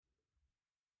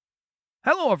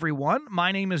Hello, everyone.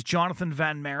 My name is Jonathan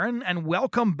Van Maren, and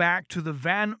welcome back to the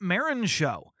Van Maren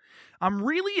Show. I'm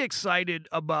really excited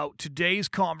about today's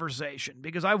conversation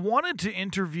because I wanted to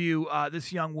interview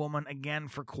this young woman again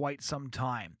for quite some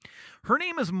time. Her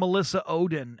name is Melissa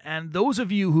Ohden, and those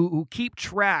of you who keep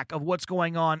track of what's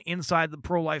going on inside the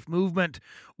pro-life movement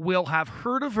will have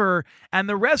heard of her, and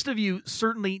the rest of you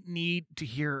certainly need to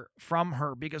hear from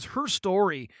her because her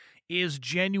story is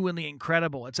genuinely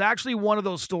incredible. It's actually one of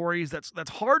those stories that's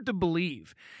hard to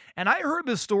believe. And I heard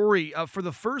this story for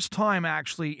the first time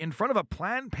actually in front of a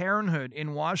Planned Parenthood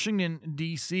in Washington,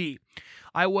 D.C.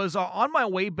 I was on my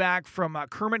way back from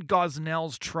Kermit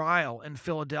Gosnell's trial in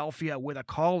Philadelphia with a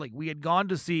colleague. We had gone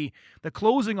to see the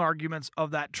closing arguments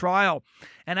of that trial.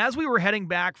 And as we were heading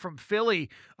back from Philly,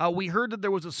 we heard that there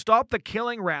was a Stop the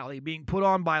Killing rally being put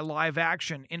on by Live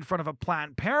Action in front of a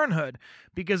Planned Parenthood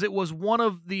because it was one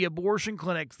of the abortion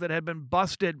clinics that had been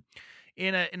busted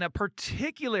in a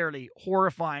particularly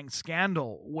horrifying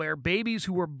scandal where babies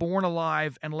who were born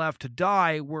alive and left to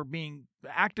die were being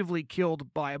actively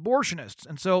killed by abortionists.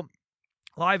 And so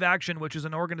Live Action, which is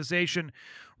an organization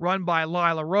run by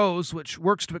Lila Rose, which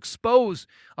works to expose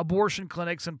abortion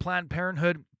clinics and Planned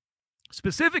Parenthood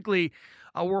specifically,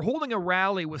 we're holding a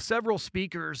rally with several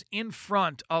speakers in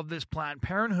front of this Planned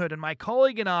Parenthood, and my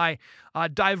colleague and I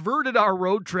diverted our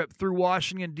road trip through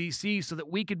Washington, D.C. so that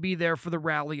we could be there for the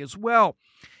rally as well.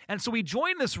 And so we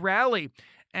joined this rally,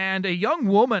 and a young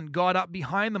woman got up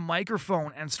behind the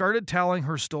microphone and started telling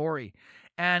her story.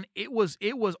 And it was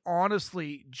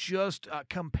honestly just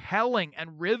compelling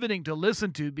and riveting to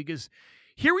listen to because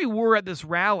here we were at this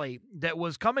rally that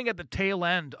was coming at the tail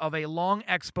end of a long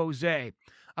expose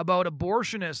about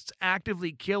abortionists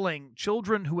actively killing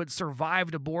children who had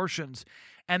survived abortions.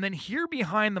 And then here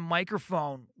behind the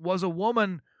microphone was a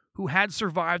woman who had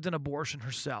survived an abortion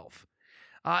herself.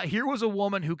 Here was a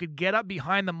woman who could get up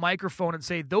behind the microphone and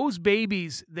say, those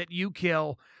babies that you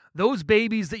kill, those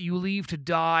babies that you leave to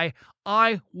die,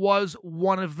 I was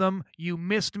one of them. You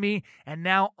missed me, and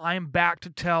now I'm back to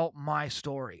tell my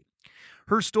story.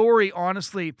 Her story,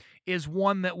 honestly, is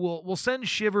one that will send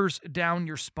shivers down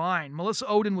your spine. Melissa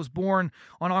Ohden was born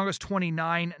on August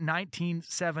 29,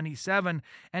 1977,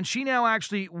 and she now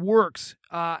actually works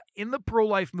in the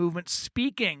pro-life movement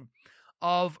speaking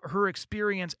of her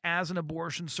experience as an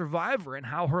abortion survivor and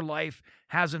how her life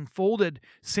has unfolded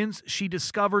since she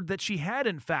discovered that she had,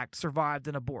 in fact, survived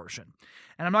an abortion.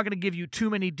 And I'm not going to give you too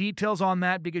many details on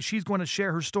that because she's going to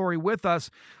share her story with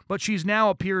us, but she's now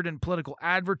appeared in political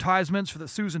advertisements for the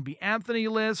Susan B. Anthony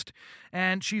list,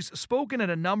 and she's spoken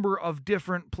at a number of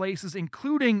different places,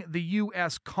 including the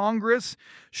U.S. Congress.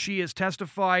 She has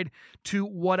testified to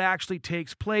what actually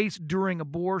takes place during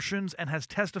abortions and has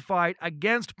testified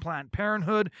against Planned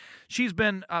Parenthood. She's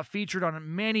been featured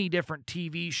on many different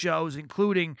TV shows,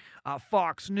 including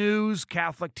Fox News,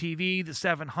 Catholic TV, The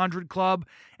 700 Club,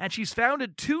 and she's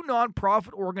founded two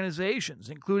nonprofit organizations,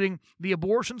 including the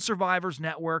Abortion Survivors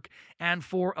Network and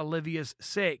For Olivia's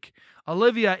Sake.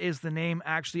 Olivia is the name,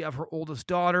 actually, of her oldest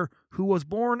daughter, who was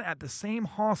born at the same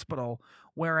hospital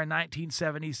where in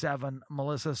 1977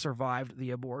 Melissa survived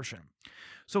the abortion.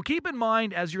 So keep in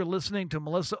mind as you're listening to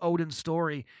Melissa Ohden's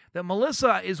story that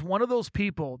Melissa is one of those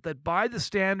people that by the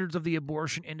standards of the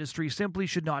abortion industry simply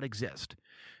should not exist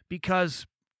because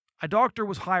a doctor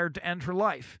was hired to end her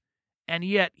life. And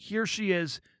yet here she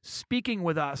is speaking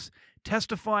with us,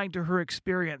 testifying to her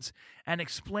experience and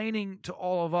explaining to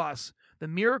all of us the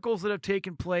miracles that have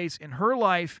taken place in her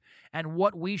life and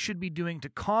what we should be doing to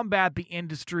combat the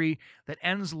industry that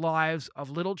ends lives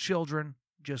of little children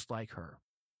just like her.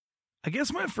 I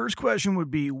guess my first question would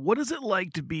be, what is it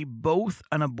like to be both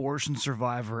an abortion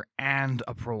survivor and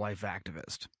a pro-life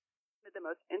activist? The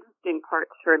most interesting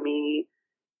parts for me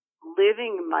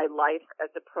living my life as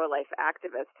a pro-life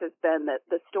activist has been that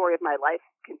the story of my life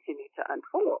continued to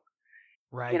unfold.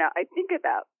 Right. I think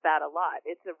about that a lot.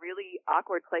 It's a really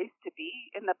awkward place to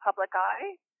be in the public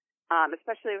eye,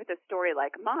 especially with a story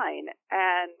like mine.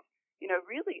 And,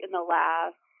 really in the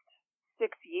last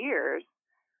 6 years,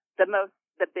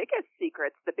 the biggest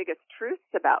secrets, the biggest truths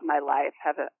about my life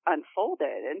have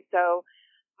unfolded. And so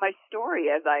my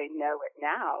story, as I know it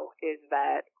now, is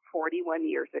that 41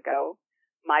 years ago,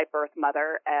 my birth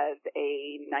mother, as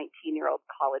a 19-year-old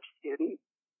college student,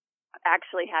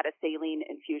 actually had a saline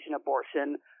infusion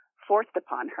abortion forced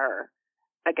upon her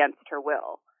against her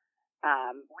will.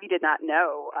 We did not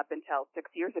know up until 6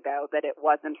 years ago that it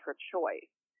wasn't her choice.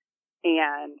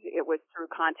 And it was through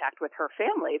contact with her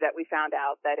family that we found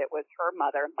out that it was her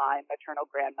mother, my maternal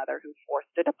grandmother, who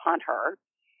forced it upon her.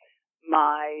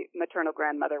 My maternal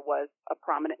grandmother was a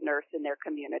prominent nurse in their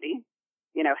community.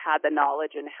 had the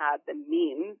knowledge and had the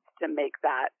means to make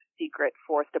that secret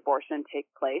forced abortion take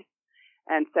place.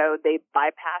 And so they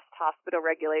bypassed hospital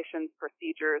regulations,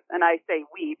 procedures, and I say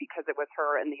we because it was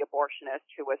her and the abortionist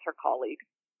who was her colleague.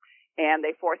 And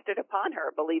they forced it upon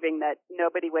her, believing that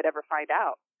nobody would ever find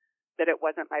out that it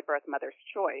wasn't my birth mother's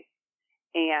choice.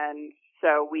 And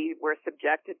so we were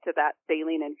subjected to that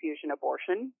saline infusion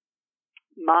abortion.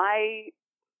 My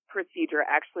procedure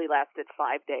actually lasted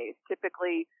 5 days.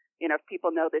 Typically, if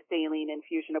people know the saline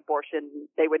infusion abortion,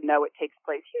 they would know it takes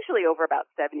place usually over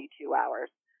about 72 hours.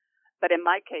 But in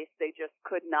my case, they just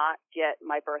could not get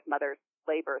my birth mother's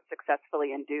labor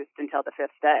successfully induced until the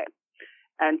 5th day.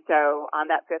 And so on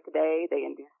that 5th day, they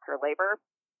induced her labor.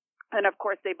 And of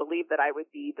course, they believed that I would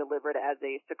be delivered as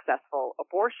a successful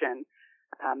abortion.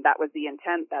 That was the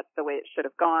intent. That's the way it should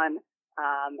have gone.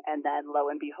 And then lo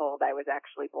and behold, I was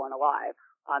actually born alive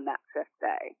on that 5th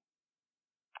day.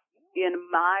 In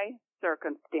my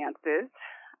circumstances,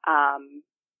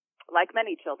 like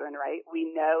many children, right, we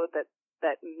know that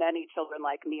many children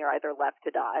like me are either left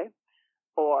to die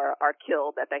or are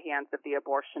killed at the hands of the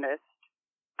abortionist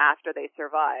after they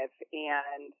survive.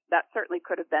 And that certainly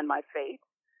could have been my fate.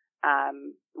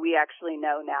 We actually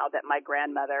know now that my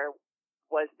grandmother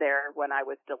was there when I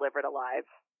was delivered alive,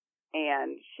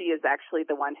 and she is actually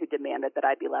the one who demanded that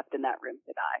I be left in that room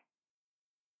to die.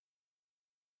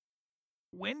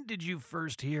 When did you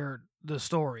first hear the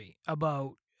story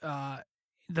about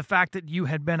the fact that you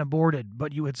had been aborted,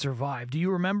 but you had survived? Do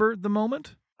you remember the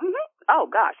moment? Mm-hmm. Oh,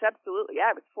 gosh, absolutely.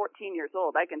 Yeah, I was 14 years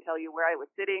old. I can tell you where I was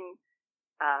sitting.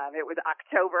 It was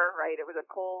October, right? It was a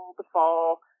cold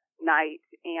fall night,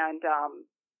 and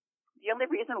the only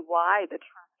reason why the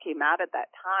truth came out at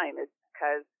that time is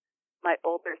because my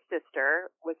older sister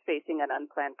was facing an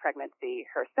unplanned pregnancy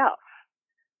herself.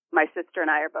 My sister and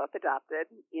I are both adopted.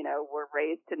 We're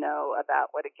raised to know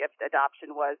about what a gift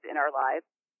adoption was in our lives,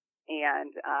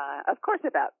 and of course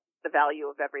about the value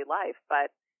of every life.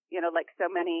 But like so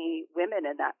many women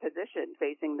in that position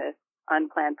facing this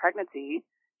unplanned pregnancy,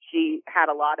 she had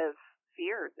a lot of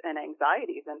fears and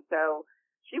anxieties, and so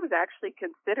she was actually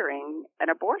considering an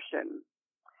abortion.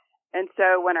 And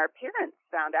so when our parents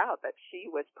found out that she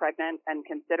was pregnant and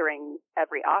considering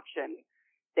every option,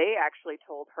 they actually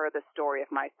told her the story of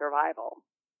my survival.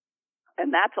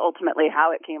 And that's ultimately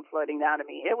how it came floating down to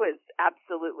me. It was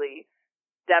absolutely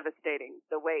devastating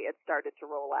the way it started to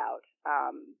roll out.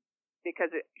 Because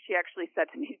she actually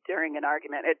said to me during an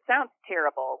argument, it sounds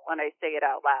terrible when I say it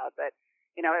out loud, but,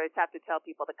 I always have to tell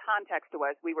people the context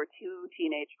was we were 2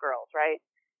 teenage girls, right?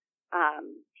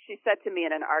 She said to me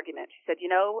in an argument, she said,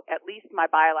 at least my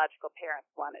biological parents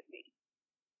wanted me.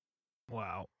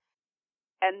 Wow.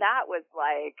 And that was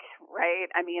like,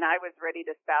 right? I mean, I was ready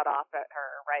to spout off at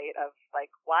her, right? Of like,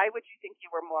 why would you think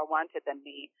you were more wanted than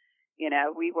me?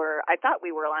 I thought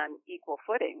we were on equal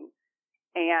footing.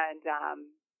 And,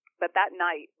 but that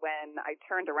night when I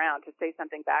turned around to say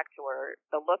something back to her,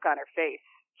 the look on her face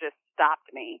just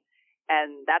stopped me.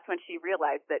 And that's when she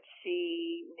realized that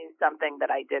she knew something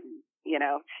that I didn't.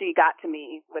 She got to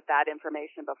me with that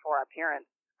information before our parents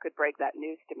could break that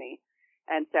news to me.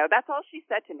 And so that's all she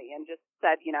said to me, and just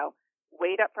said,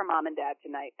 wait up for mom and dad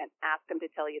tonight and ask them to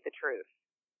tell you the truth,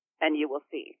 and you will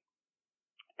see.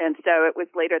 And so it was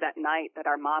later that night that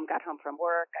our mom got home from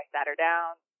work. I sat her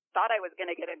down, thought I was going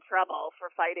to get in trouble for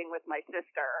fighting with my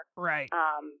sister. Right.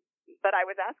 But I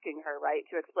was asking her, right,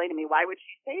 to explain to me, why would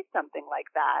she say something like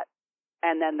that?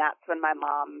 And then that's when my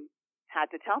mom had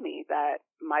to tell me that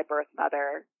my birth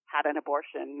mother had an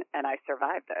abortion and I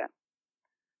survived it.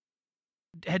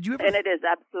 Had you ever? And it is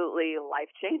absolutely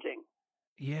life-changing.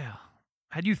 Yeah.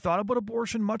 Had you thought about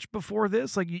abortion much before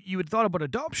this? Like you had thought about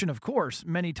adoption, of course,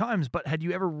 many times, but had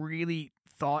you ever really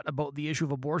thought about the issue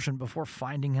of abortion before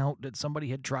finding out that somebody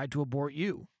had tried to abort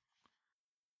you?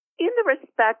 In the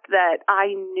respect that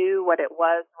I knew what it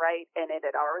was, right, and it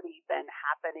had already been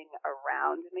happening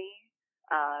around me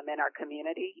in our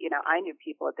community. I knew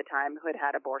people at the time who had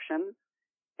had abortions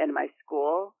in my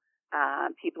school,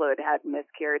 people who had had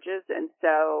miscarriages, and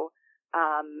so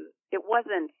it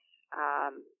wasn't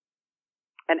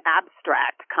an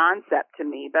abstract concept to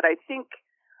me. But I think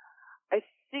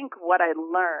what I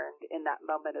learned in that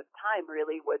moment of time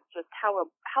really was just how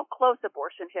close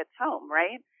abortion hits home,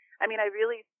 right? I mean, I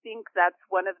really think that's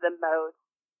one of the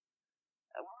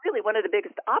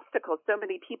biggest obstacles so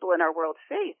many people in our world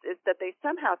face, is that they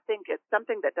somehow think it's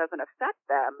something that doesn't affect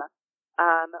them,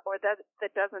 or that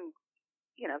doesn't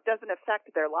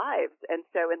affect their lives. And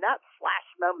so in that flash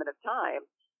moment of time,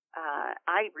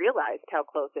 I realized how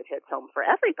close it hits home for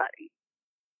everybody.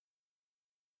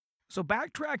 So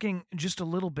backtracking just a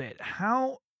little bit,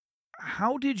 how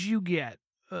did you get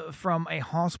from a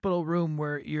hospital room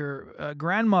where your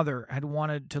grandmother had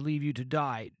wanted to leave you to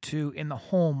die to in the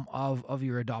home of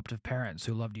your adoptive parents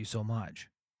who loved you so much.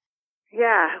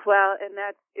 Yeah, well, and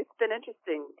it's been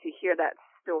interesting to hear that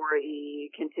story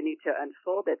continue to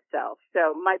unfold itself.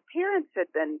 So my parents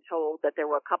had been told that there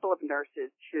were a couple of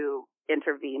nurses who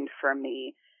intervened for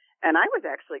me. And I was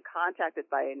actually contacted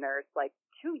by a nurse like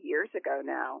 2 years ago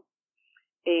now.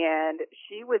 And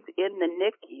she was in the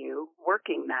NICU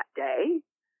working that day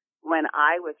when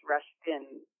I was rushed in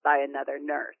by another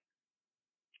nurse.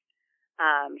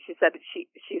 She said,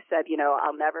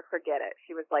 I'll never forget it.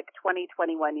 She was like 20,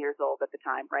 21 years old at the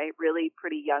time, right? Really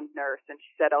pretty young nurse. And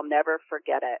she said, I'll never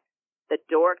forget it. The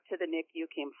door to the NICU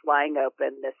came flying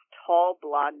open. This tall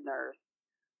blonde nurse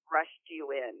rushed you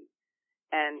in.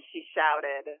 And she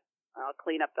shouted, I'll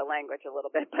clean up the language a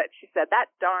little bit, but she said,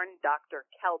 that darn Dr.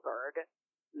 Kelberg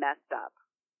messed up.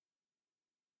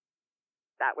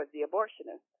 That was the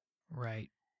abortionist. Right.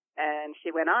 And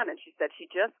she went on and she said she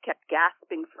just kept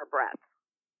gasping for breath.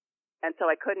 And so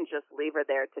I couldn't just leave her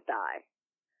there to die.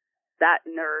 That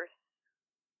nurse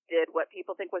did what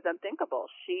people think was unthinkable.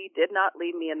 She did not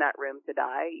leave me in that room to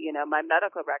die. My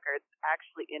medical records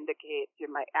actually indicate through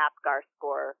my APGAR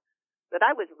score that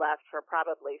I was left for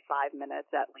probably 5 minutes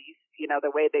at least.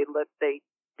 The way they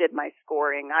did my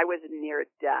scoring, I was near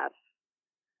death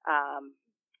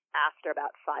after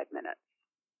about 5 minutes.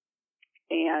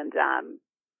 And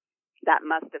that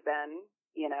must have been,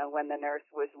 when the nurse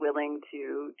was willing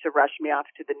to rush me off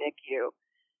to the NICU.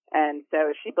 And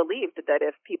so she believed that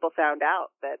if people found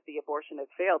out that the abortion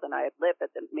had failed and I had lived,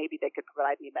 that then maybe they could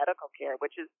provide me medical care,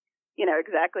 which is,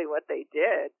 exactly what they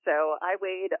did. So I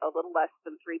weighed a little less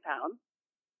than 3 pounds.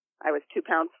 I was 2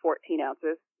 pounds, 14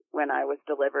 ounces when I was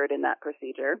delivered in that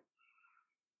procedure.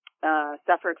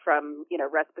 Suffered from,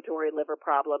 respiratory liver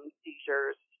problems,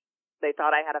 seizures. They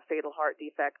thought I had a fatal heart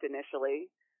defect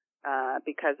initially.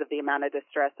 Because of the amount of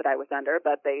distress that I was under,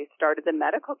 but they started the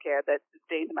medical care that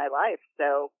sustained my life.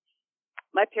 So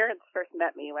my parents first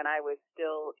met me when I was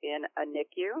still in a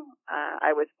NICU.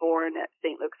 I was born at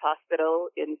St. Luke's Hospital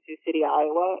in Sioux City,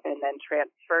 Iowa, and then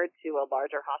transferred to a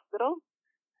larger hospital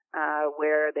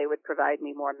where they would provide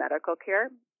me more medical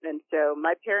care. And so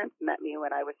my parents met me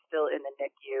when I was still in the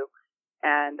NICU,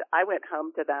 and I went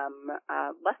home to them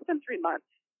less than 3 months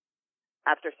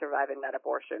after surviving that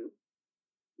abortion,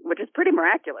 which is pretty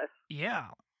miraculous. Yeah.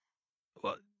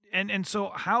 Well, and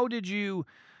so how did you,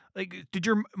 did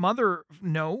your mother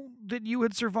know that you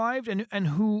had survived, and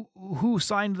who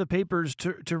signed the papers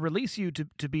to release you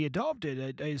to be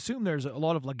adopted? I assume there's a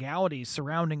lot of legalities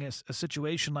surrounding a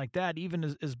situation like that, even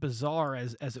as bizarre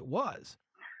as it was.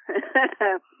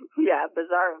 Yeah,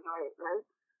 bizarre is right?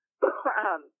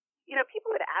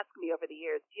 People would ask me over the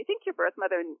years, do you think your birth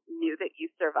mother knew that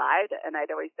you survived? And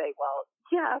I'd always say, well,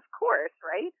 yeah, of course,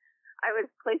 right? I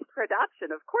was placed for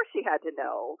adoption. Of course she had to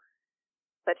know,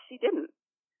 but she didn't.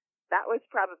 That was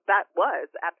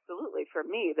absolutely for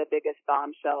me the biggest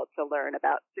bombshell to learn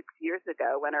about 6 years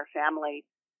ago when her family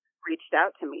reached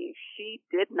out to me. She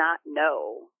did not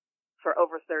know for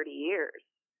over 30 years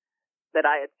that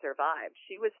I had survived.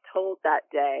 She was told that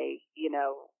day,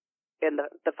 in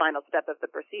the final step of the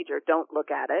procedure, don't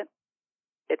look at it.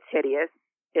 It's hideous.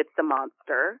 It's a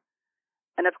monster.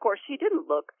 And of course, she didn't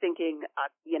look thinking,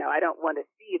 I don't want to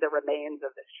see the remains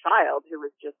of this child who was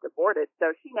just aborted.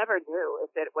 So she never knew if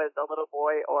it was a little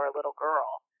boy or a little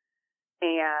girl.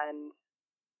 And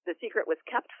the secret was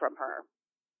kept from her.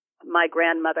 My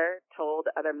grandmother told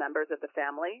other members of the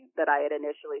family that I had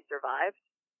initially survived.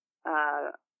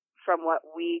 From what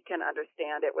we can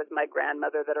understand, it was my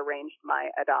grandmother that arranged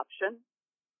my adoption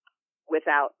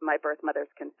without my birth mother's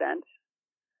consent.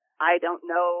 I don't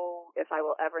know if I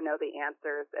will ever know the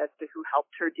answers as to who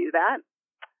helped her do that,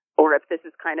 or if this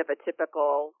is kind of a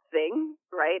typical thing,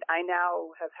 right? I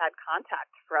now have had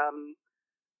contact from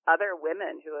other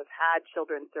women who have had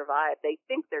children survive. They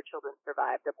think their children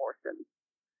survived abortion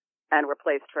and were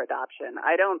placed for adoption.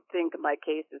 I don't think my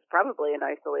case is probably an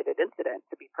isolated incident,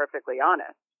 to be perfectly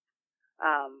honest.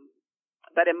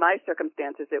 But in my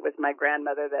circumstances, it was my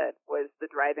grandmother that was the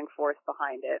driving force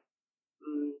behind it.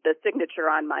 The signature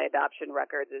on my adoption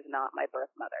records is not my birth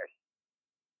mother's.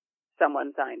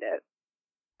 Someone signed it.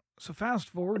 So fast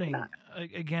forwarding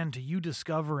again to you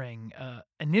discovering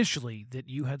initially that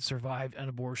you had survived an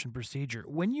abortion procedure.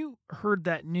 When you heard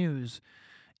that news,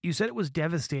 you said it was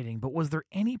devastating, but was there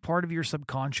any part of your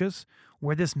subconscious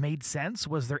where this made sense?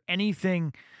 Was there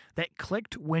anything that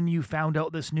clicked when you found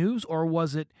out this news, or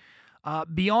was it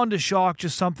beyond a shock,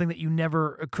 just something that you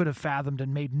never could have fathomed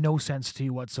and made no sense to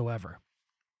you whatsoever?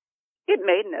 It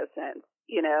made no sense.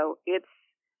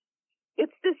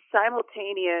 it's this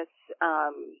simultaneous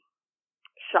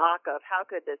shock of how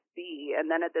could this be,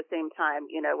 and then at the same time,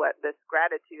 this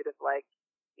gratitude of like,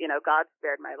 God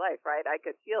spared my life, right? I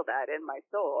could feel that in my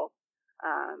soul,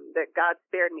 that God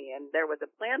spared me and there was a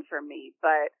plan for me.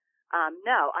 But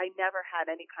no, I never had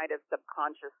any kind of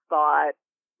subconscious thought,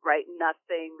 right?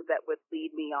 Nothing that would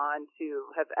lead me on to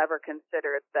have ever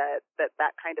considered that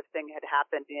kind of thing had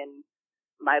happened in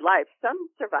my life. Some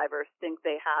survivors think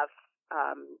they have,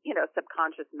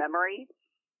 subconscious memory.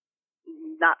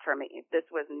 Not for me. This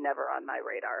was never on my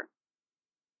radar.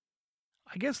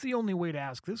 I guess the only way to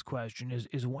ask this question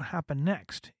is what happened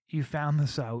next? You found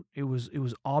this out. It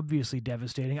was obviously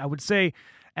devastating. I would say,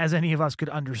 as any of us could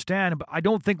understand, but I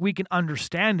don't think we can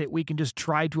understand it. We can just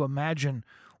try to imagine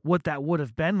what that would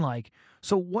have been like.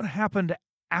 So what happened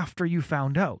after you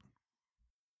found out?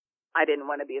 I didn't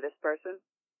want to be this person.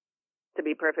 To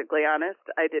be perfectly honest,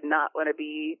 I did not want to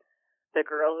be the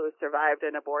girl who survived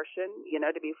an abortion,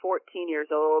 to be 14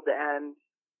 years old and,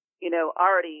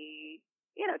 already,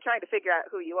 trying to figure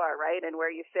out who you are, right, and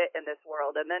where you fit in this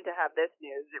world. And then to have this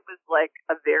news, it was like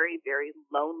a very, very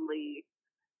lonely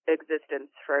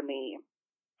existence for me.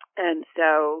 And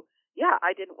so, yeah,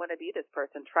 I didn't want to be this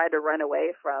person, tried to run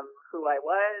away from who I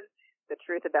was, the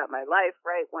truth about my life,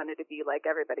 right, wanted to be like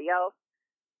everybody else,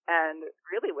 and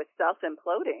really was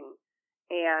self-imploding.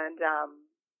 And,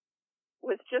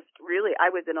 was just really,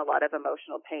 I was in a lot of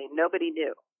emotional pain. Nobody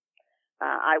knew.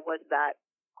 I was that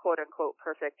quote unquote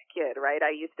perfect kid, right?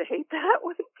 I used to hate that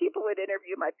when people would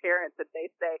interview my parents and they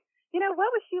say,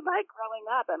 what was she like growing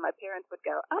up? And my parents would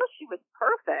go, oh, she was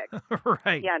perfect.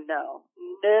 Right. Yeah, no.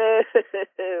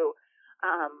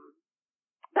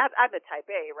 I'm a type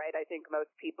A, right? I think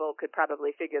most people could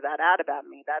probably figure that out about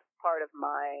me. That's part of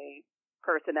my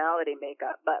personality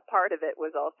makeup, but part of it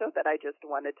was also that I just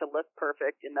wanted to look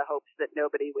perfect in the hopes that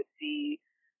nobody would see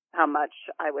how much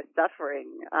I was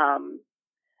suffering.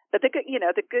 But the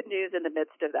good news in the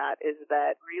midst of that is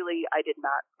that really I did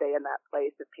not stay in that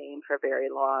place of pain for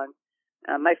very long.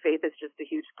 My faith is just a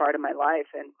huge part of my life,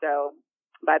 and so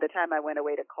by the time I went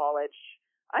away to college,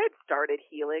 I had started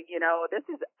healing. This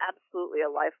is absolutely a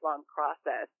lifelong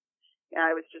process.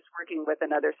 I was just working with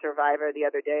another survivor the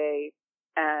other day,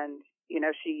 and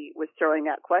she was throwing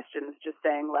out questions just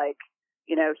saying like,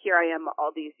 here I am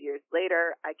all these years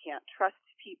later. I can't trust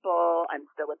people. I'm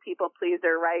still a people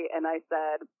pleaser, right? And I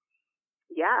said,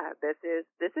 yeah, this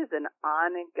is an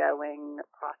ongoing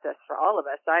process for all of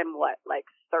us. I'm like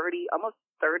almost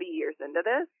 30 years into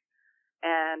this,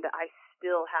 and I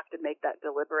still have to make that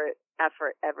deliberate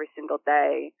effort every single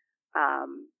day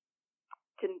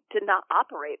to not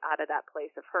operate out of that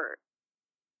place of hurt.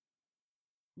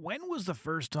 When was the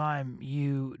first time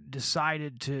you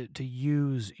decided to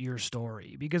use your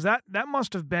story? Because that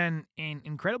must have been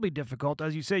incredibly difficult.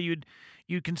 As you say, you'd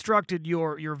constructed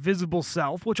your visible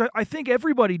self, which I think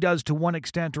everybody does to one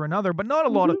extent or another, but not a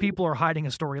lot of people are hiding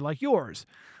a story like yours.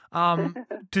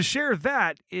 To share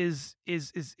that is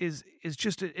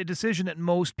just a decision that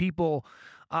most people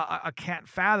can't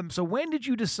fathom. So when did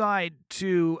you decide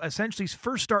to essentially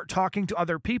first start talking to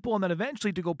other people and then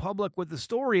eventually to go public with the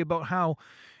story about how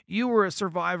you were a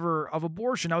survivor of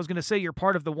abortion? I was going to say you're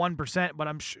part of the 1%, but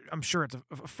I'm sure it's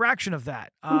a fraction of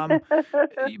that.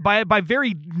 By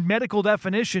very medical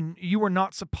definition, you were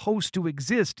not supposed to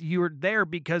exist. You were there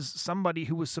because somebody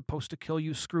who was supposed to kill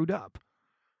you screwed up.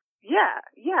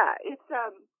 Yeah. It's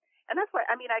and that's why,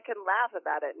 I can laugh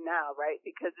about it now, right?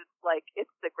 Because it's like,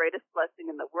 it's the greatest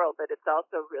blessing in the world, but it's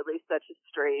also really such a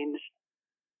strange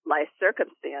life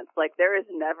circumstance. Like, there is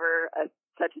never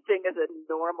such a thing as a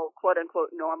normal, quote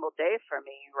unquote, normal day for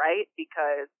me, right?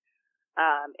 Because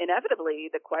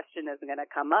inevitably the question is going to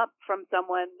come up from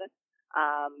someone,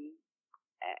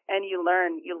 and you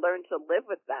learn to live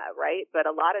with that, right? But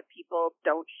a lot of people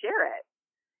don't share it.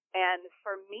 And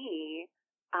for me,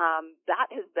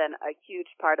 that has been a huge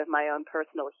part of my own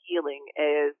personal healing,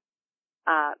 is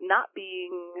not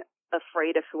being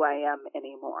afraid of who I am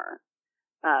anymore.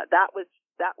 That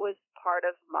was part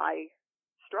of my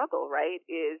struggle, right?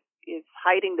 Is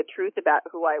hiding the truth about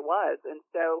who I was. And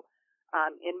so,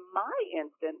 in my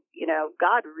instance,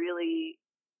 God really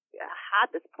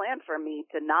had this plan for me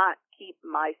to not keep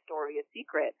my story a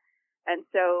secret. And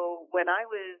so when I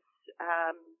was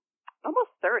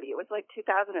almost 30, it was like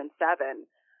 2007,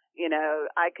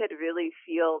 I could really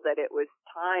feel that it was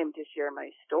time to share my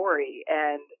story.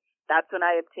 And that's when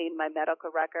I obtained my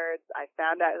medical records. I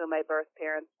found out who my birth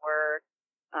parents were.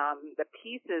 The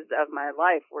pieces of my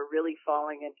life were really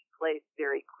falling into place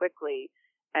very quickly.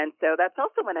 And so that's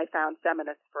also when I found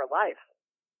Feminists for Life.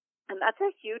 And that's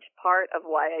a huge part of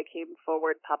why I came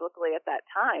forward publicly at that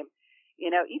time.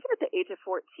 even at the age of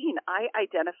 14, I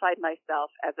identified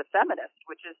myself as a feminist,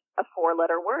 which is a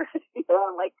 4-letter word.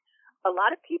 Like a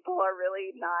lot of people are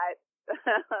really not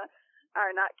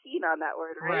are not keen on that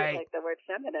word, right? Like the word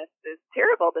feminist is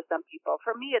terrible to some people.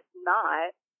 For me, it's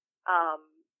not,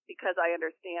 because I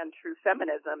understand true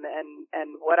feminism and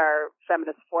what our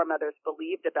feminist foremothers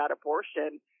believed about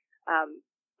abortion.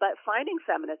 But finding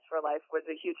Feminists for Life was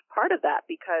a huge part of that,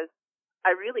 because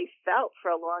I really felt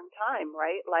for a long time,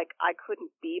 right, like I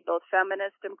couldn't be both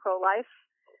feminist and pro-life,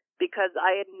 because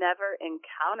I had never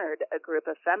encountered a group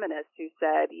of feminists who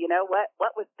said, you know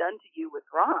what was done to you was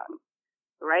wrong,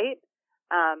 right?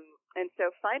 And so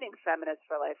finding Feminists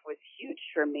for Life was huge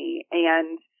for me.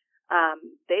 And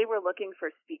they were looking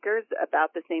for speakers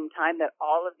about the same time that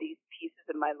all of these pieces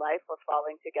of my life were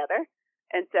falling together.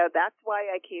 And so that's why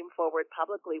I came forward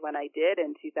publicly when I did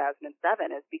in 2007,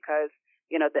 is because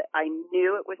that I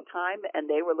knew it was time and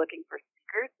they were looking for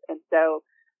speakers. And so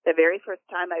the very first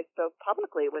time I spoke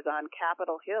publicly was on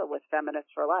Capitol Hill with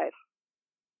Feminists for Life.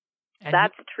 And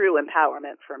that's true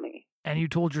empowerment for me. And you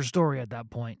told your story at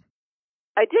that point.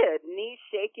 I did. Knees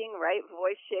shaking, right?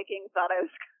 Voice shaking. Thought I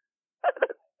was going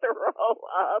to throw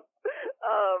up.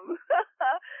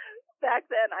 Back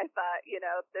then I thought,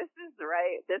 this is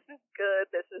right. This is good.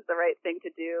 This is the right thing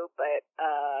to do. But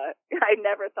I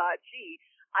never thought, gee,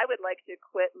 I would like to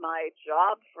quit my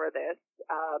job for this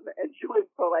and join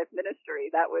pro-life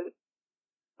ministry. That was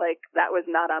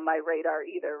not on my radar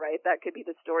either, right? That could be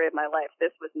the story of my life.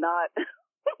 This was not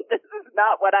this is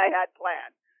not what I had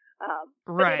planned.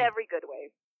 But in every good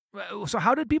way. So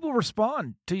how did people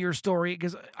respond to your story?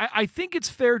 Because I think it's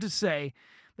fair to say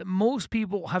that most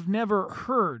people have never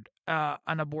heard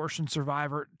an abortion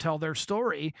survivor tell their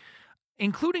story,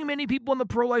 including many people in the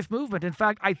pro-life movement. In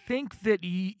fact, I think that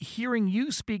hearing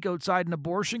you speak outside an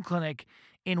abortion clinic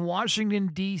in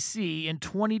Washington, D.C. in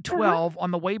 2012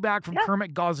 on the way back from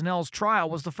Kermit Gosnell's trial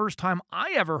was the first time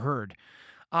I ever heard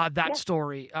that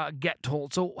story get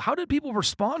told. So how did people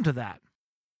respond to that?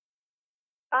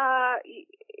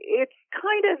 It's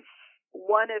kind of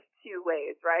one of two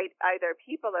ways, right? Either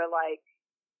people are like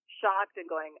shocked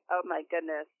and going, oh my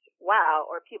goodness, wow,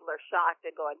 or people are shocked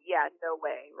and going, yeah, no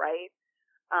way, right?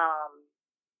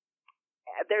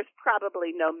 There's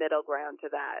probably no middle ground to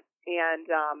that.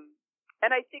 And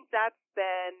I think that's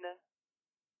been,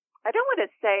 I don't want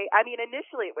to say,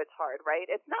 initially it was hard,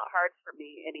 right? It's not hard for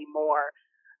me anymore.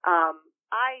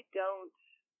 I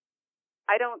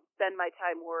don't spend my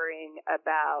time worrying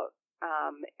about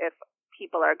if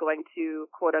people are going to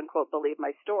quote unquote believe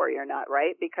my story or not,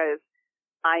 right? Because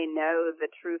I know the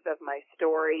truth of my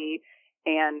story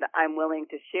and I'm willing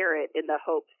to share it in the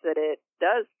hopes that it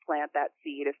does plant that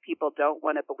seed if people don't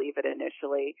want to believe it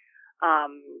initially.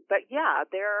 But yeah,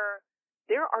 there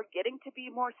are getting to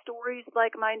be more stories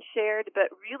like mine shared,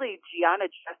 but really Gianna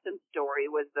Jessen's story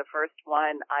was the first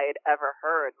one I had ever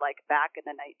heard. Like back in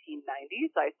the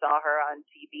 1990s, I saw her on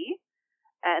TV,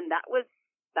 and that was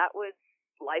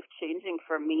life-changing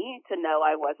for me to know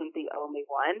I wasn't the only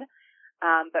one.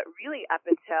 But really up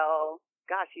until,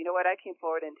 I came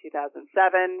forward in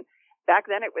 2007. Back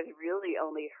then it was really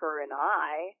only her and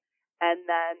I. And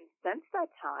then since that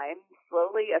time,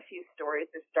 slowly a few stories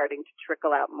are starting to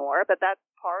trickle out more. But that's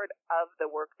part of the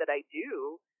work that I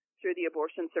do through the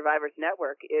Abortion Survivors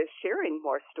Network, is sharing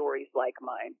more stories like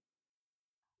mine.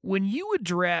 When you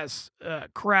address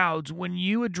crowds, when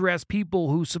you address people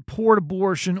who support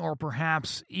abortion or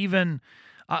perhaps even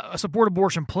support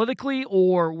abortion politically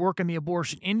or work in the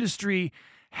abortion industry,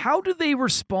 how do they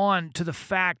respond to the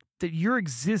fact that your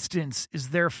existence is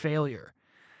their failure?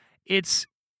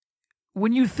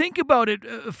 When you think about it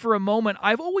for a moment,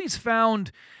 I've always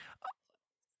found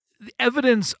the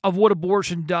evidence of what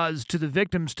abortion does to the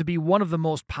victims to be one of the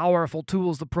most powerful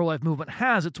tools the pro-life movement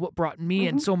has. It's what brought me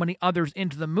and so many others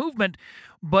into the movement.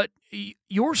 But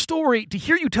your story, to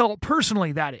hear you tell it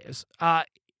personally, that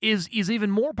is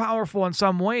even more powerful in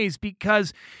some ways,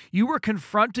 because you were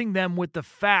confronting them with the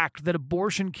fact that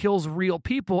abortion kills real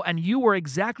people, and you were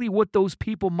exactly what those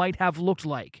people might have looked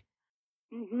like.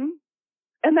 Mm-hmm.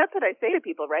 And that's what I say to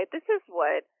people, right? This is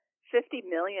what 50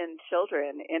 million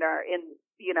children in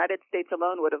the United States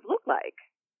alone would have looked like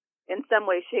in some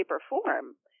way, shape, or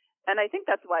form. And I think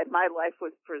that's why my life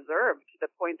was preserved to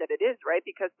the point that it is, right?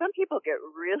 Because some people get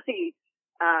really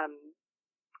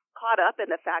caught up in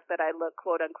the fact that I look,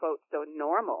 quote unquote, so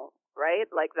normal, right?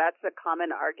 Like that's a common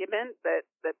argument that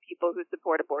people who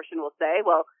support abortion will say,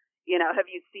 well, have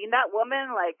you seen that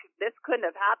woman? Like this couldn't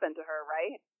have happened to her,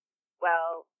 right?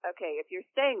 Well, okay, if you're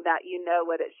saying that, you know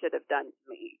what it should have done to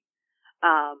me.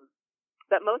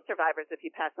 But most survivors, if you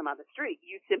pass them on the street,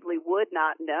 you simply would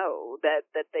not know that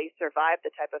they survived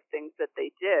the type of things that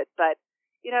they did. But,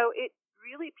 it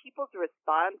really, people's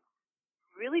response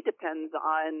really depends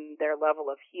on their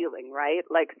level of healing, right?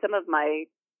 Like some of my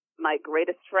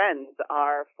greatest friends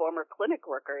are former clinic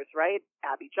workers, right?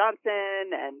 Abby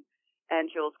Johnson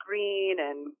and Jules Green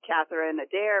and Catherine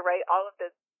Adair, right? All of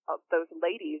those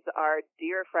ladies are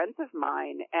dear friends of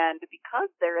mine. And because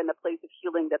they're in the place of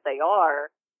healing that they are,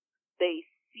 they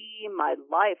see my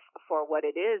life for what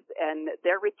it is, and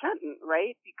they're repentant,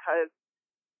 right? Because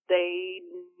they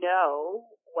know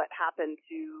what happened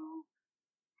to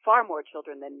far more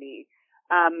children than me.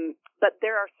 But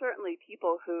there are certainly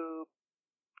people who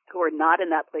are not in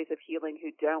that place of healing,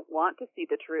 who don't want to see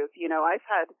the truth. I've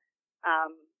had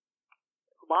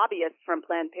lobbyists from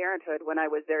Planned Parenthood when I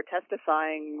was there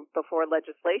testifying before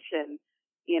legislation,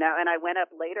 and I went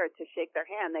up later to shake their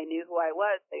hand. They knew who I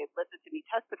was. They had listened to me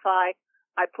testify.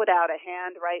 I put out a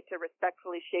hand, right, to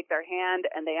respectfully shake their hand,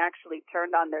 and they actually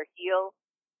turned on their heel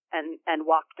and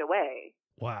walked away.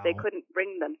 Wow. They couldn't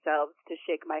bring themselves to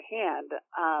shake my hand.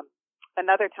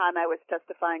 Another time I was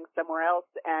testifying somewhere else,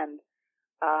 and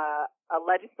a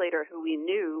legislator who we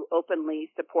knew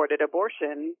openly supported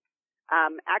abortion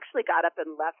actually got up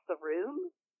and left the room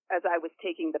as I was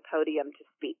taking the podium to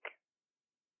speak.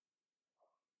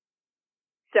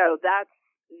 So that's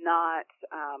not,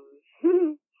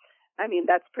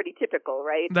 that's pretty typical,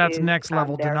 right? That's next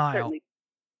level denial.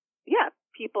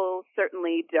 People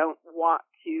certainly don't want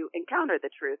to encounter the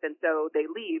truth, and so they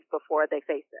leave before they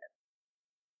face it.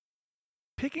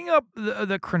 Picking up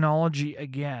the chronology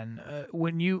again,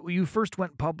 when you first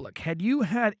went public, had you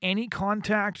had any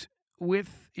contact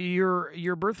with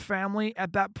your birth family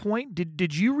at that point?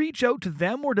 Did you reach out to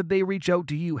them, or did they reach out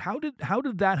to you? How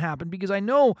did that happen? Because I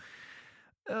know,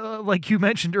 like you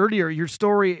mentioned earlier, your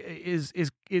story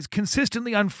is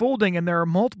consistently unfolding, and there are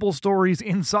multiple stories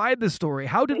inside the story.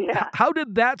 How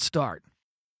did that start?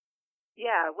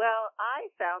 Yeah, well,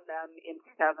 I found them in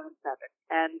 2007,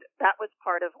 and that was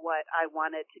part of what I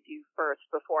wanted to do first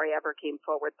before I ever came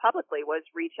forward publicly, was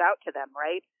reach out to them,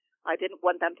 right? I didn't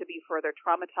want them to be further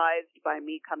traumatized by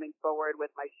me coming forward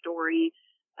with my story.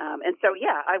 And so,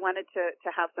 I wanted to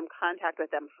have some contact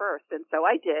with them first. And so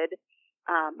I did.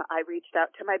 I reached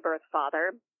out to my birth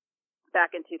father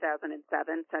back in 2007,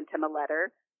 sent him a letter,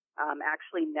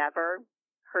 actually never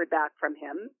heard back from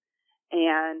him.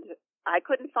 And I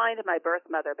couldn't find my birth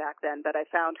mother back then, but I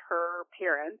found her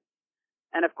parents.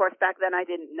 And of course, back then I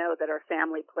didn't know that our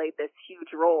family played this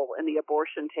huge role in the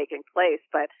abortion taking place,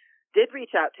 but did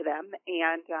reach out to them.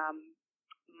 And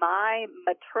my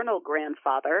maternal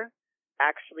grandfather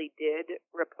actually did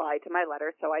reply to my letter,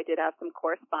 so I did have some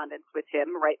correspondence with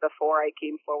him right before I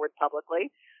came forward publicly.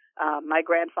 My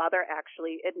grandfather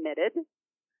actually admitted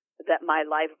that my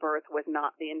live birth was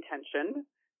not the intention,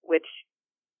 which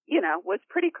was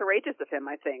pretty courageous of him,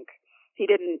 I think. He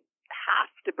didn't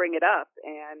have to bring it up,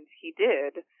 and he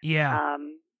did. Yeah.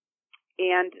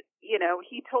 And,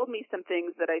 he told me some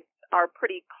things that are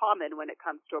pretty common when it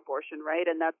comes to abortion, right?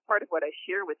 And that's part of what I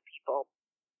share with people.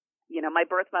 My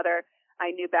birth mother,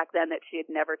 I knew back then that she had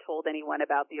never told anyone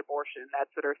about the abortion.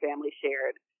 That's what her family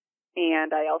shared.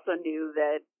 And I also knew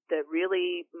that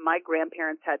really my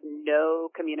grandparents had no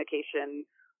communication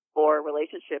or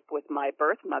relationship with my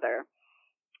birth mother.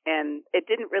 And it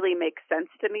didn't really make sense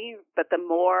to me, but the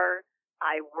more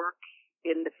I work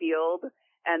in the field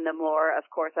and the more, of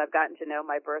course, I've gotten to know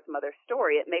my birth mother's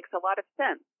story, it makes a lot of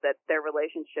sense that their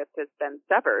relationship has been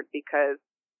severed because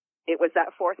it was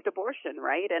that forced abortion,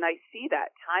 right? And I see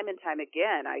that time and time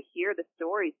again. I hear the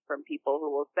stories from people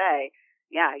who will say,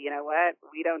 yeah, you know what,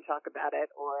 we don't talk about it,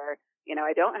 or,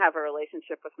 I don't have a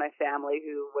relationship with my family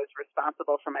who was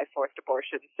responsible for my forced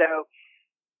abortion. So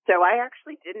I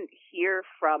actually didn't hear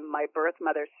from my birth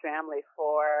mother's family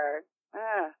for,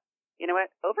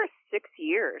 over 6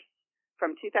 years,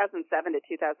 from 2007 to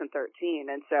 2013.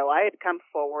 And so I had come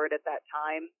forward at that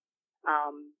time,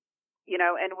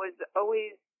 and was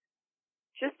always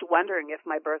just wondering if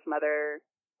my birth mother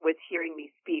was hearing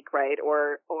me speak, right,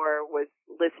 or was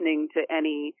listening to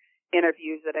any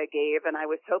interviews that I gave. And I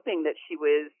was hoping that she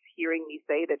was hearing me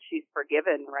say that she's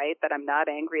forgiven, right, that I'm not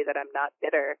angry, that I'm not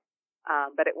bitter.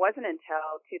 But it wasn't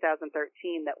until 2013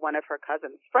 that one of her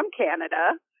cousins from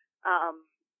Canada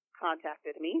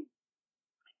contacted me.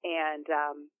 And,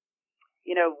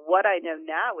 what I know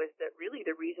now is that really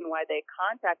the reason why they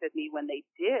contacted me when they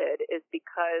did is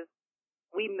because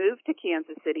we moved to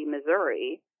Kansas City,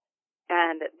 Missouri,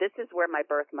 and this is where my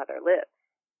birth mother lives.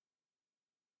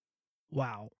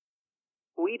 Wow.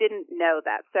 We didn't know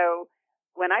that. So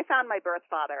when I found my birth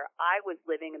father, I was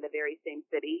living in the very same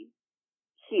city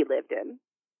he lived in.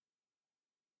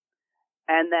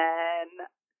 And then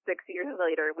 6 years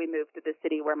later, we moved to the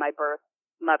city where my birth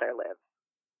mother lives.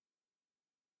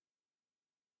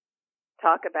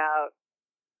 Talk about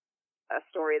a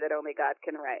story that only God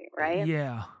can write, right?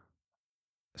 Yeah.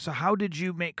 So how did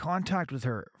you make contact with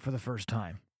her for the first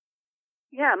time?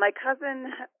 Yeah, my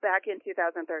cousin back in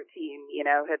 2013,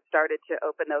 had started to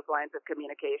open those lines of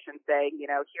communication saying,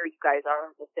 here you guys are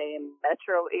in the same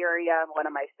metro area. One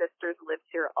of my sisters lives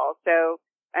here also.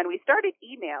 And we started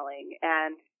emailing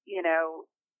and,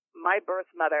 my birth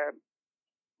mother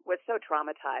was so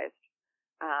traumatized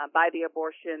by the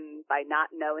abortion, by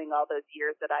not knowing all those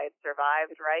years that I had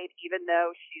survived, right? Even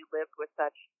though she lived with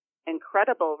such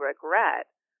incredible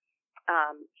regret,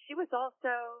 she was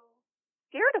also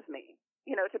scared of me,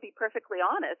 to be perfectly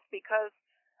honest, because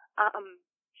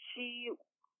she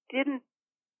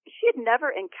had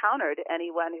never encountered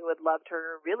anyone who had loved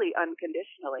her really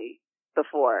unconditionally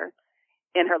before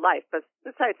in her life, but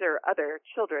besides her other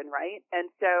children, right? And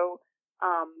so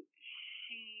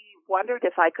she wondered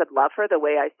if I could love her the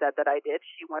way I said that I did.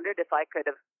 She wondered if I could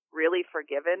have really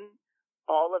forgiven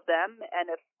all of them.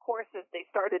 And of course, as they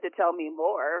started to tell me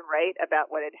more, right, about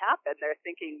what had happened, they're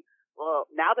thinking, well,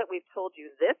 now that we've told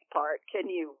you this part, can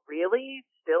you really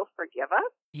still forgive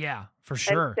us? Yeah, for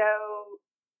sure. And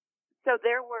so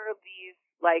there were these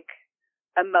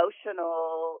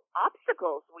emotional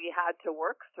obstacles we had to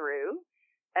work through.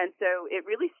 And so it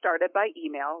really started by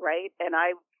email, right? And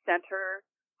I sent her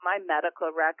my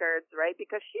medical records, right?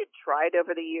 Because she had tried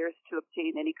over the years to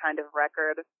obtain any kind of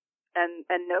record and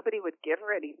nobody would give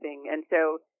her anything. And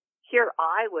so here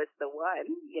I was the one,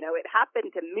 it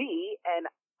happened to me and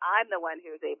I'm the one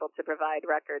who was able to provide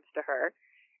records to her.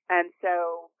 And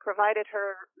so provided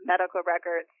her medical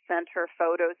records, sent her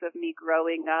photos of me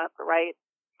growing up, right?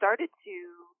 Started to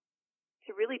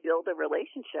really build a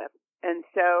relationship. And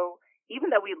so even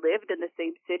though we lived in the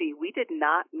same city, we did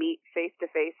not meet face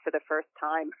to face for the first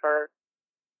time for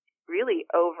really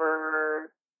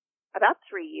over about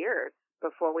 3 years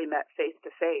before we met face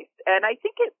to face. And I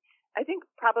think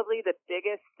probably the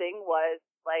biggest thing was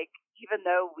even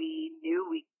though we knew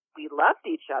we loved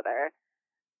each other,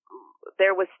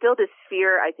 there was still this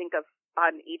fear, I think, of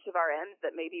on each of our ends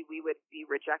that maybe we would be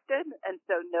rejected. And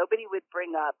so nobody would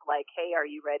bring up hey, are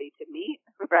you ready to meet?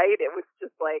 Right? It was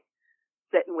just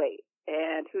sit and wait.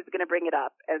 And who's going to bring it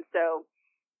up? And so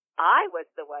I was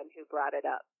the one who brought it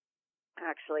up.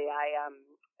 Actually, I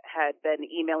had been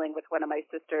emailing with one of my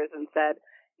sisters and said,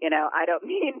 I don't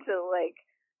mean to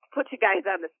put you guys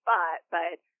on the spot,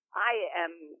 but I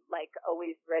am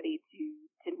always ready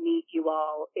to meet you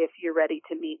all if you're ready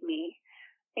to meet me.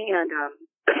 And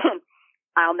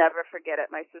I'll never forget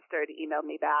it. My sister had emailed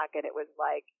me back and it was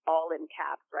all in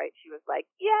caps, right? She was like,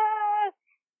 yes,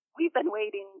 we've been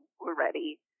waiting. We're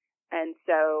ready. And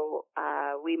so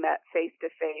we met face to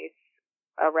face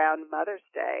around Mother's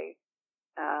Day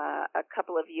a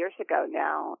couple of years ago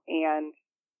now. And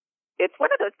it's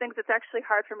one of those things that's actually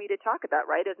hard for me to talk about,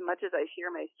 right? As much as I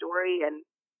share my story and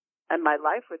my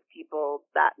life with people,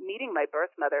 that meeting my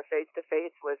birth mother face to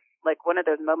face was one of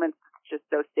those moments that's just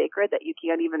so sacred that you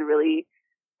can't even really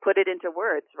put it into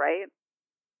words, right?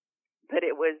 But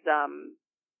it was,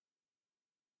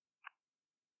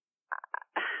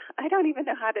 I don't even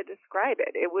know how to describe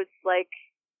it. It was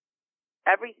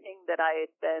everything that I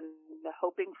had been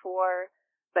hoping for,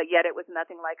 but yet it was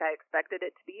nothing like I expected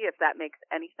it to be, if that makes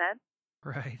any sense.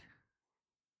 Right.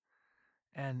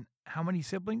 And how many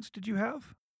siblings did you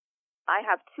have? I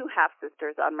have 2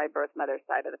 half-sisters on my birth mother's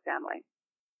side of the family.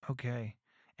 Okay.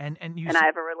 And I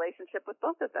have a relationship with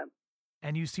both of them.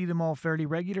 And you see them all fairly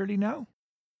regularly now?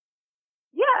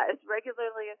 Yeah, as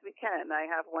regularly as we can. I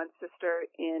have one sister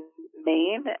in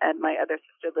Maine, and my other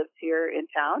sister lives here in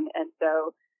town. And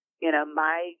so,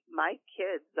 my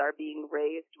kids are being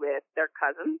raised with their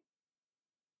cousins.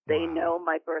 They know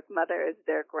my birth mother is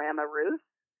their Grandma Ruth.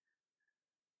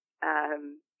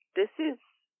 This is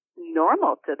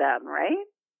normal to them, right?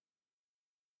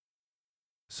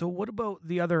 So what about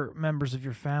the other members of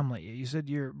your family? You said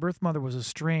your birth mother was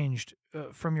estranged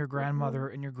from your grandmother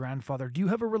and your grandfather. Do you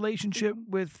have a relationship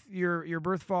with your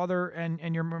birth father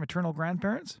and your maternal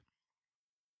grandparents?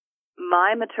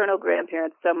 My maternal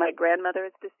grandparents, so my grandmother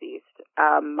is deceased.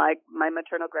 My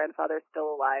maternal grandfather is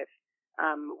still alive.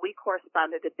 We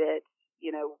corresponded a bit,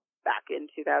 back in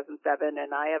 2007,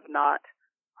 and I have not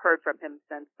heard from him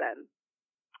since then.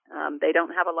 They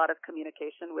don't have a lot of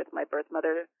communication with my birth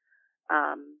mother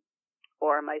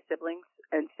or my siblings.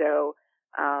 And so,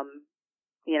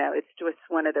 it's just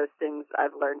one of those things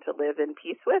I've learned to live in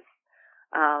peace with.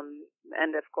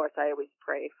 And of course, I always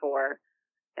pray for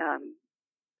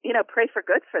pray for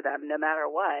good for them no matter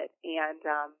what. And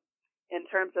in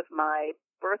terms of my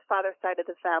birth father side of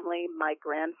the family, my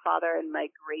grandfather and my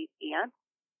great aunt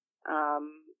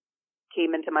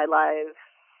came into my life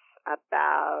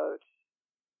about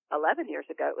 11 years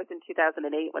ago. It was in 2008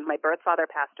 when my birth father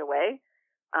passed away.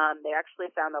 They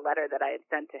actually found the letter that I had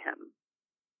sent to him.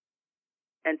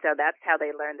 And so that's how they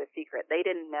learned the secret. They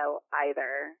didn't know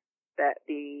either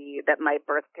that my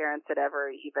birth parents had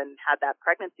ever even had that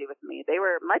pregnancy with me.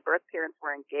 My birth parents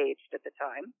were engaged at the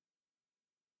time.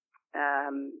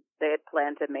 They had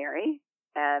planned to marry,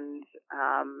 and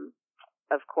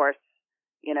of course,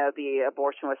 the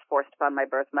abortion was forced upon my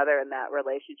birth mother, and that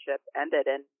relationship ended.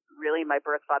 And really, my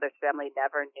birth father's family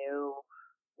never knew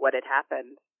what had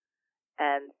happened.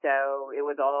 And so it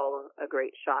was all a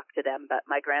great shock to them. But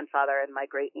my grandfather and my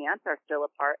great aunt are still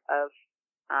a part of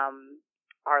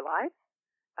our lives.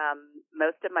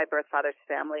 Most of my birth father's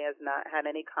family has not had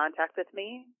any contact with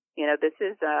me. This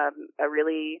is a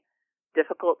really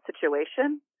difficult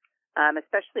situation,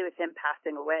 especially with him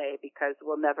passing away, because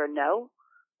we'll never know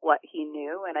what he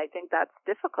knew. And I think that's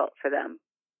difficult for them.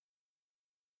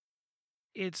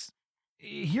 It's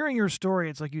hearing your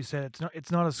story. It's like you said.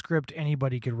 It's not a script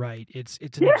anybody could write. It's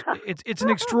an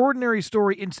extraordinary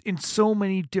story in so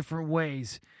many different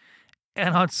ways,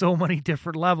 and on so many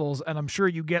different levels. And I'm sure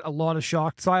you get a lot of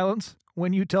shocked silence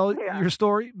when you tell your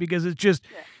story, because it's just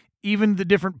even the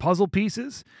different puzzle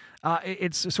pieces.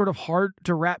 It's sort of hard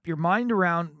to wrap your mind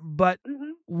around. But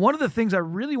one of the things I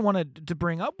really wanted to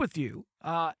bring up with you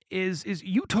is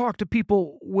you talk to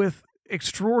people with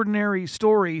extraordinary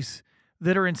stories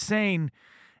that are insane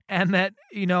and that,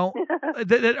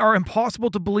 that are impossible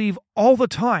to believe all the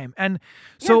time. And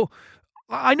so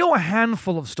I know a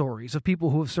handful of stories of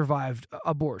people who have survived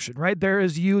abortion, right?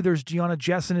 There's Gianna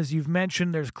Jessen, as you've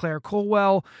mentioned. There's Claire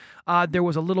Colwell. There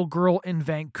was a little girl in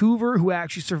Vancouver who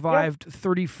actually survived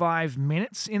 35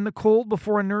 minutes in the cold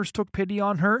before a nurse took pity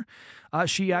on her.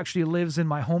 She actually lives in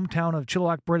my hometown of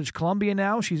Chilliwack, British Columbia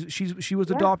now. She was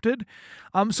adopted.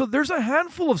 So there's a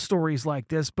handful of stories like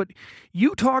this, but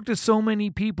you talk to so many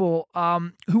people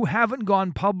who haven't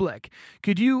gone public.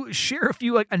 Could you share a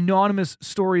few anonymous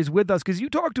stories with us? Because you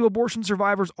talk to abortion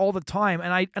survivors all the time,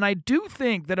 and I do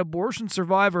think that abortion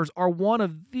survivors are one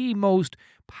of the most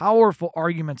powerful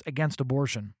arguments against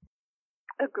abortion.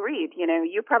 Agreed.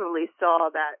 You probably saw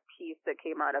that piece that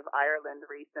came out of Ireland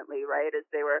recently, right? As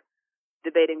they were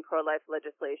debating pro-life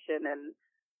legislation, and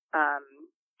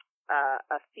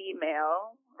a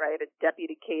female, right, a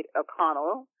Deputy Kate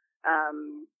O'Connell,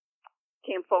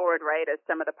 came forward, right, as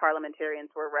some of the parliamentarians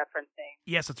were referencing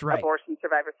abortion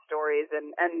survivor stories,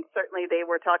 and certainly they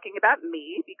were talking about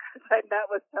me because I met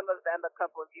with some of them a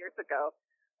couple of years ago.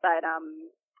 But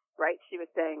right, she was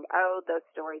saying, oh, those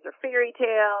stories are fairy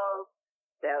tales.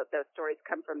 Those stories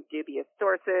come from dubious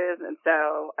sources. And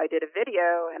so I did a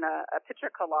video and a picture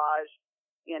collage,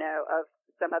 of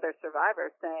some other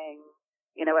survivors saying,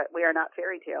 we are not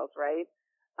fairy tales, right?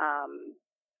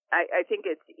 I think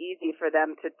it's easy for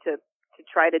them to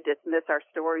try to dismiss our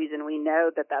stories, and we know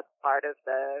that that's part of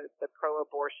the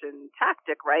pro-abortion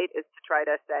tactic, right? Is to try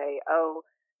to say, oh,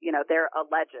 they're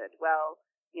alleged. Well,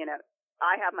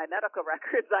 I have my medical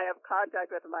records. I have contact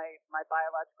with my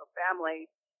biological family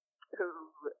who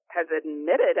has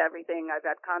admitted everything. I've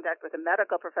had contact with the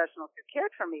medical professionals who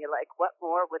cared for me. Like, what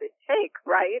more would it take,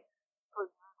 right, for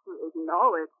you to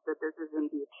acknowledge that this is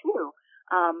indeed true?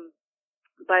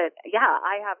 But yeah,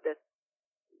 I have this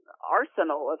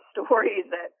arsenal of stories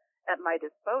at my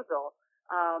disposal.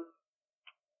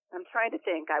 I'm trying to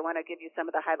think. I want to give you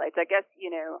some of the highlights. I guess,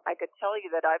 I could tell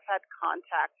you that I've had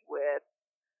contact with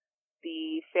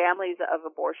the families of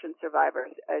abortion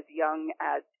survivors as young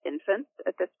as infants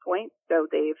at this point. So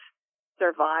they've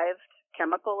survived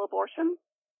chemical abortion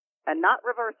and not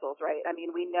reversals, right? I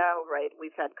mean, we know, right,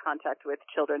 we've had contact with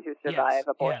children who survive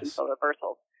abortion for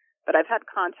reversals. But I've had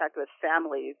contact with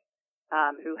families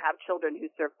who have children who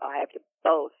survived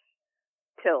both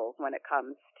pills when it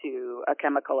comes to a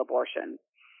chemical abortion.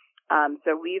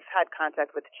 So we've had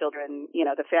contact with children,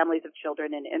 the families of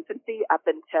children in infancy up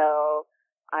until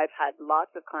I've had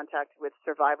lots of contact with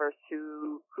survivors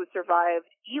who survived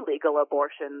illegal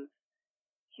abortions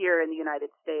here in the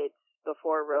United States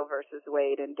before Roe versus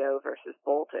Wade and Doe versus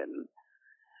Bolton.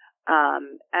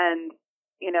 And,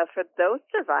 for those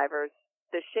survivors,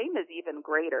 the shame is even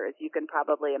greater, as you can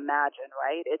probably imagine,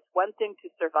 right? It's one thing to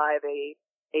survive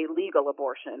a legal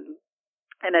abortion,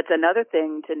 and it's another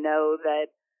thing to know that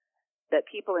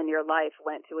people in your life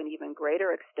went to an even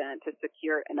greater extent to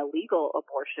secure an illegal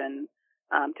abortion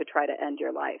to try to end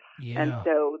your life. Yeah. And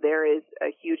so there is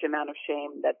a huge amount of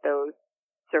shame that those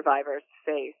survivors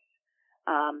face.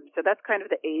 So that's kind of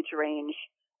the age range.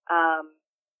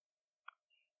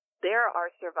 There are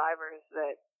survivors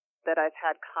that I've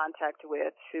had contact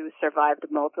with who survived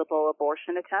multiple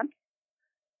abortion attempts.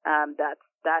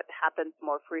 That happens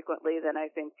more frequently than I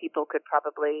think people could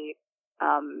probably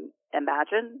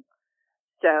imagine.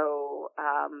 So,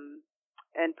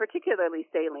 and particularly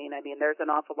saline. I mean, there's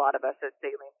an awful lot of us as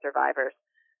saline survivors.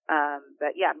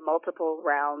 But yeah, multiple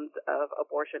rounds of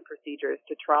abortion procedures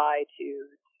to try to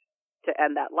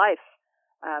end that life.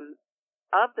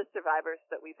 Of the survivors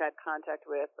that we've had contact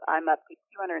with, I'm up to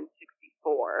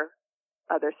 264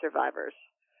 other survivors.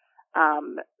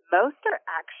 Most are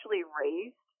actually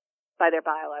raised by their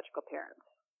biological parents.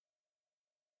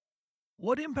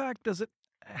 What impact does it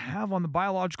have on the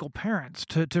biological parents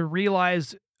to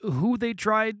realize who they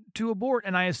tried to abort,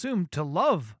 and I assume to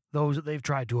love those that they've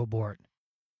tried to abort?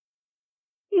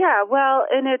 Yeah, well,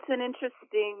 and it's an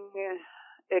interesting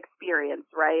experience,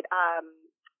 right?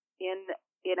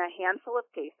 In a handful of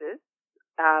cases,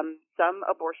 some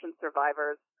abortion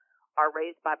survivors are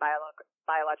raised by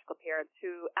biological parents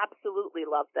who absolutely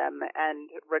love them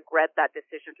and regret that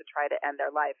decision to try to end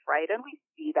their life, right? And we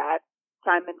see that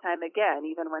time and time again.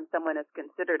 Even when someone is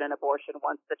considered an abortion,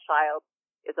 once the child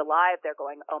is alive, they're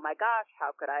going, oh my gosh,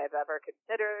 how could I have ever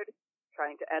considered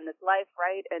trying to end this life,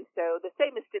 right? And so the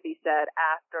same is to be said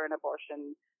after an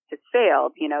abortion has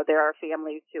failed. You know, there are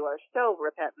families who are so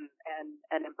repentant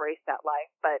and embrace that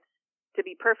life. But to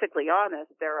be perfectly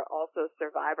honest, there are also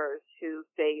survivors who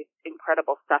face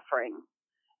incredible suffering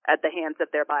at the hands of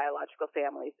their biological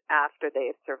families after they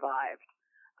have survived.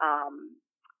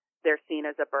 They're seen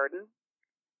as a burden.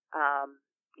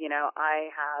 You know, I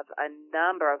have a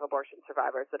number of abortion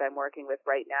survivors that I'm working with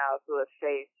right now who have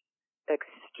faced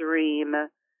extreme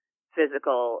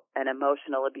physical and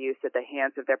emotional abuse at the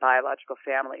hands of their biological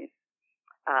families,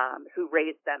 who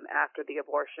raised them after the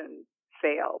abortion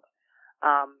failed.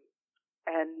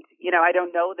 And, you know, I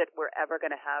don't know that we're ever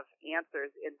going to have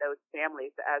answers in those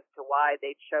families as to why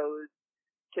they chose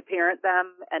to parent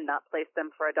them and not place them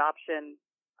for adoption.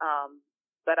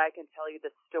 But I can tell you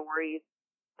the stories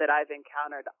that I've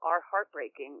encountered are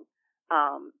heartbreaking.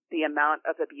 The amount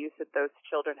of abuse that those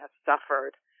children have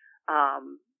suffered.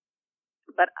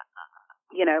 But,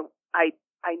 you know, I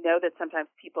know that sometimes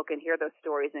people can hear those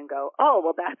stories and go, oh,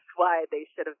 well, that's why they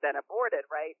should have been aborted,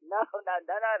 right? No.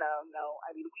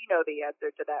 I mean, we know the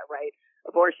answer to that, right?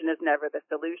 Abortion is never the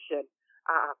solution.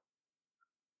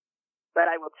 But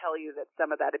I will tell you that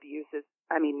some of that abuse is,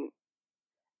 I mean,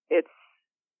 it's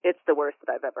the worst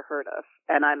that I've ever heard of.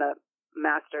 And I'm a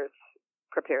master's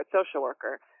prepared social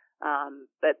worker.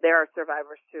 But there are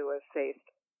survivors who have faced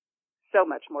so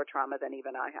much more trauma than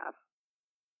even I have.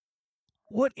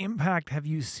 What impact have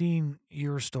you seen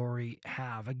your story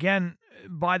have? Again,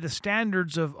 by the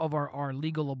standards of our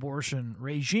legal abortion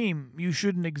regime, you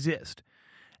shouldn't exist.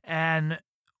 And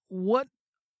what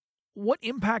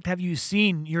impact have you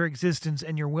seen your existence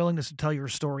and your willingness to tell your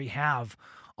story have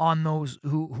on those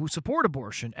who support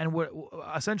abortion and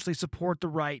essentially support the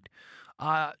right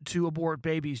to abort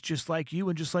babies, just like you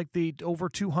and just like the over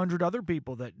 200 other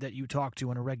people that you talk to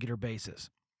on a regular basis?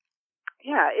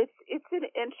 Yeah, it's an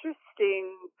interesting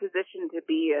position to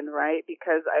be in, right?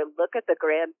 Because I look at the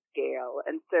grand scale,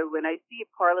 and so when I see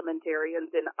parliamentarians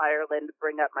in Ireland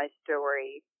bring up my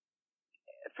story,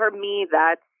 for me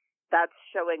that's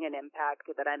showing an impact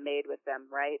that I made with them,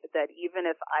 right? That even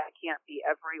if I can't be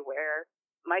everywhere,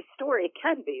 my story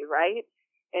can be, right?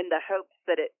 In the hopes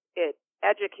that it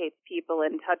educates people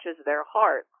and touches their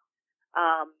hearts.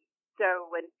 So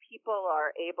when people are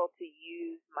able to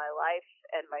use my life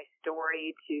and my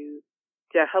story to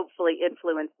hopefully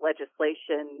influence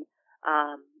legislation,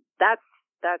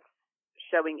 that's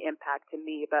showing impact to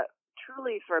me. But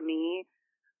truly for me,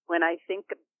 when I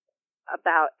think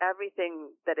about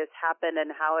everything that has happened and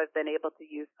how I've been able to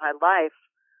use my life,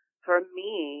 for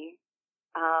me,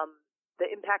 the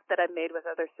impact that I've made with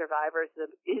other survivors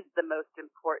is the most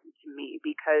important to me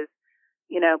because,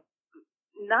 you know,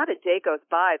 not a day goes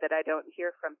by that I don't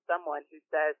hear from someone who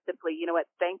says simply, you know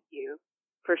what, thank you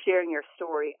for sharing your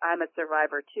story. I'm a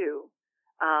survivor too.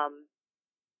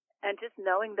 And just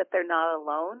knowing that they're not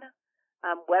alone,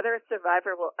 whether a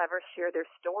survivor will ever share their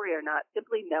story or not,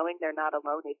 simply knowing they're not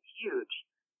alone is huge.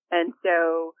 And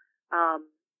so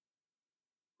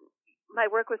my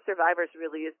work with survivors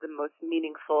really is the most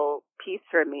meaningful piece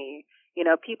for me. You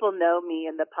know, people know me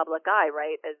in the public eye,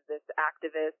 right, as this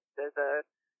activist, as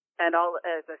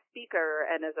a speaker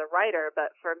and as a writer,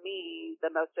 but for me, the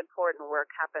most important work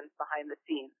happens behind the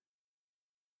scenes.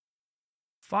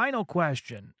 Final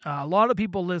question. A lot of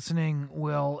people listening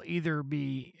will either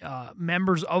be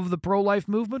members of the pro-life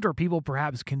movement or people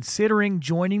perhaps considering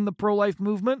joining the pro-life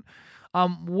movement.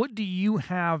 What do you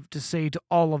have to say to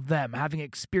all of them, having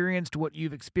experienced what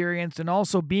you've experienced and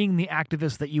also being the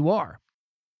activist that you are?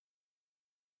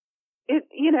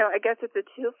 I guess it's a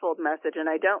twofold message, and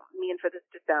I don't mean for this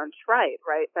to sound trite,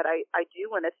 right? But I do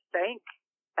want to thank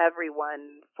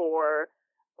everyone for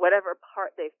whatever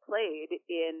part they've played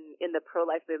in the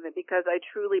pro-life movement, because I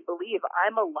truly believe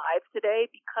I'm alive today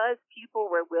because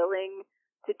people were willing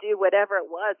to do whatever it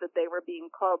was that they were being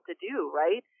called to do,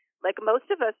 right? Like, most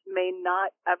of us may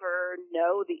not ever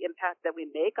know the impact that we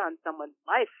make on someone's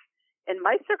life. In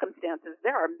my circumstances,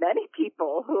 there are many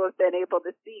people who have been able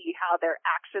to see how their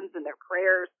actions and their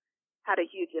prayers had a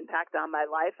huge impact on my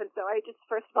life. And so I just,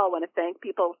 first of all, want to thank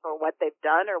people for what they've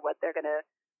done or what they're going to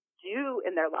do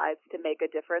in their lives to make a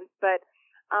difference. But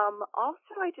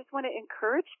also, I just want to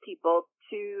encourage people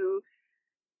to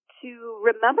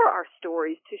remember our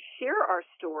stories, to share our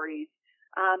stories,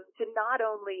 to not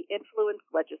only influence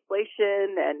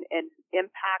legislation and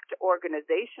impact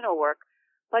organizational work,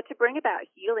 but to bring about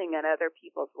healing in other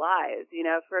people's lives.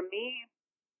 For me,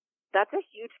 that's a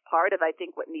huge part of, I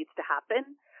think, what needs to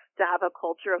happen to have a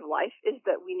culture of life, is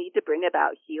that we need to bring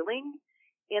about healing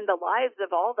in the lives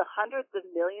of all the hundreds of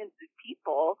millions of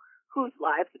people whose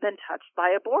lives have been touched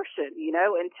by abortion.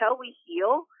 Until we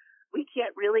heal, we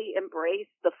can't really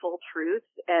embrace the full truth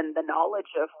and the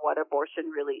knowledge of what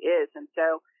abortion really is. And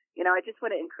so, I just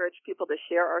want to encourage people to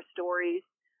share our stories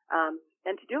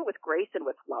and to do it with grace and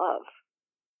with love.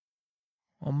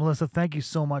 Well, Melissa, thank you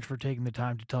so much for taking the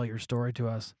time to tell your story to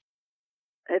us.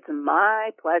 It's my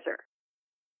pleasure.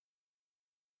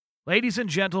 Ladies and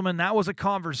gentlemen, that was a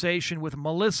conversation with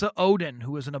Melissa Ohden,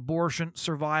 who is an abortion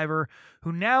survivor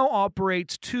who now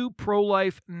operates 2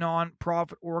 pro-life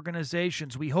nonprofit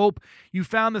organizations. We hope you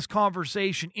found this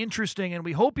conversation interesting, and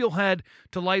we hope you'll head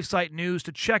to LifeSite News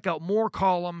to check out more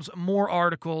columns, more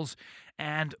articles,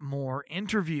 and more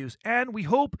interviews. And we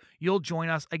hope you'll join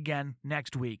us again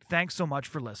next week. Thanks so much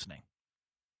for listening.